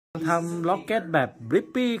ทำล็อกเก็ตแบบบลิป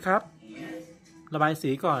ปี้ครับระบาย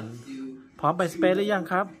สีก่อนพร้อมไปสเปซหรือยัง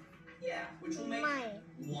ครับไม่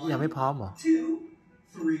ยังไม่พร้อมหรอ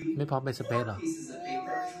ไม่พร้อมไปสเปซหรอ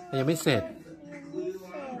ยังไม่เสร็จ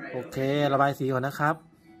โอเคระบายสีก่อนนะครับ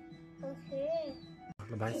โอเค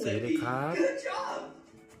ระบายสีเลยครับ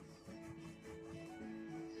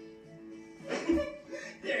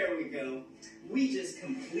There we go. We just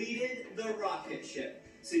completed the rocket ship.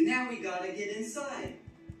 So now we gotta get inside.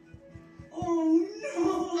 Oh no!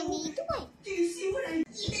 อันนี้ด้วย Do you see what I?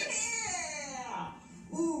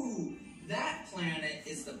 Yeah! Ooh, that planet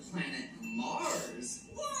is the planet Mars.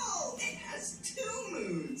 Whoa! It has 2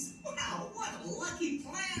 moons. Wow! What a lucky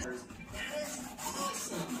planet! That is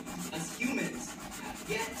awesome. Us humans have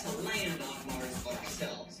yet to land on Mars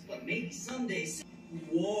ourselves, but maybe someday.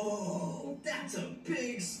 Whoa, that's a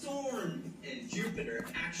big storm! And Jupiter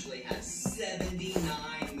actually has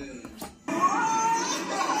 79 moons.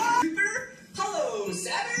 Jupiter? Hello,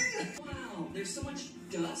 Saturn! Wow, there's so much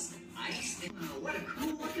dust, ice, and wow, what a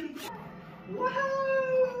cool looking planet.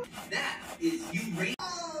 Wow! That is Uranus.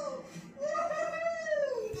 Oh,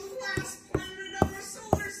 woohoo! The last planet of our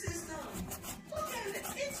solar system! Look at it,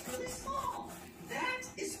 it's really small. That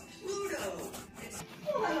is Pluto. It's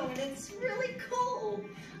wow, and it's really cool.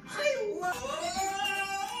 I love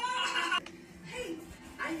it. Hey,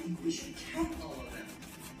 I think we should count all of them.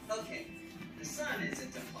 Okay, the sun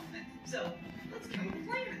isn't a planet, so let's count the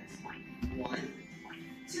planets. 1,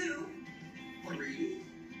 2, 3,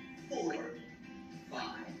 4, 5,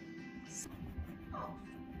 6,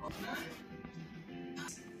 9.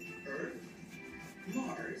 Earth,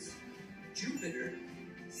 Mars, Jupiter,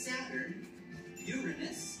 Saturn,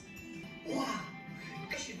 Uranus. Wow.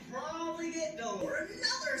 I should probably get over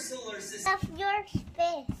another solar system. Love your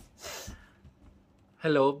space.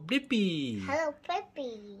 Hello Blippi Hello,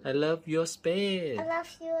 Blippi. I love your space I love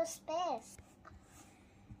your space.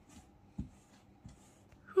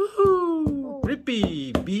 Woohoo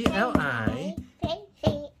Blippi BLI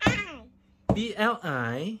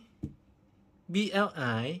BLI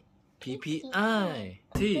BLI PPI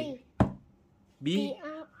T B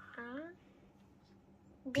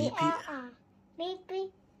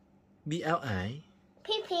BLI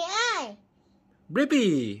PPI Blippi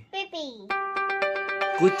Blippi.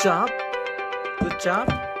 Good job Good job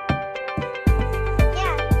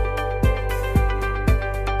Yeah.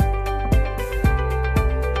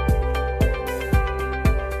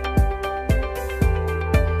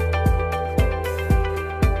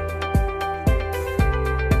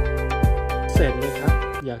 เสร็จเลยครับ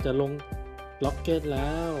อยากจะลงล็อกเก็ตแ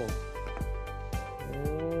ล้วโอ้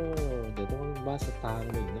เดี๋ยวต้องวาดสตาร์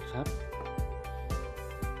หนึ่งนะครับ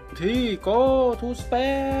ที่ go to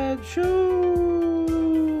space ชู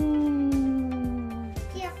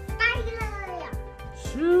เกี่ยวไปเลยอ่ะ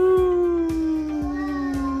ชู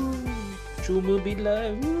ชูมือบินเลย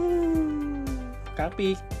วู้กางปี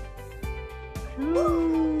กชู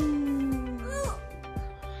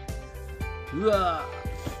ว้า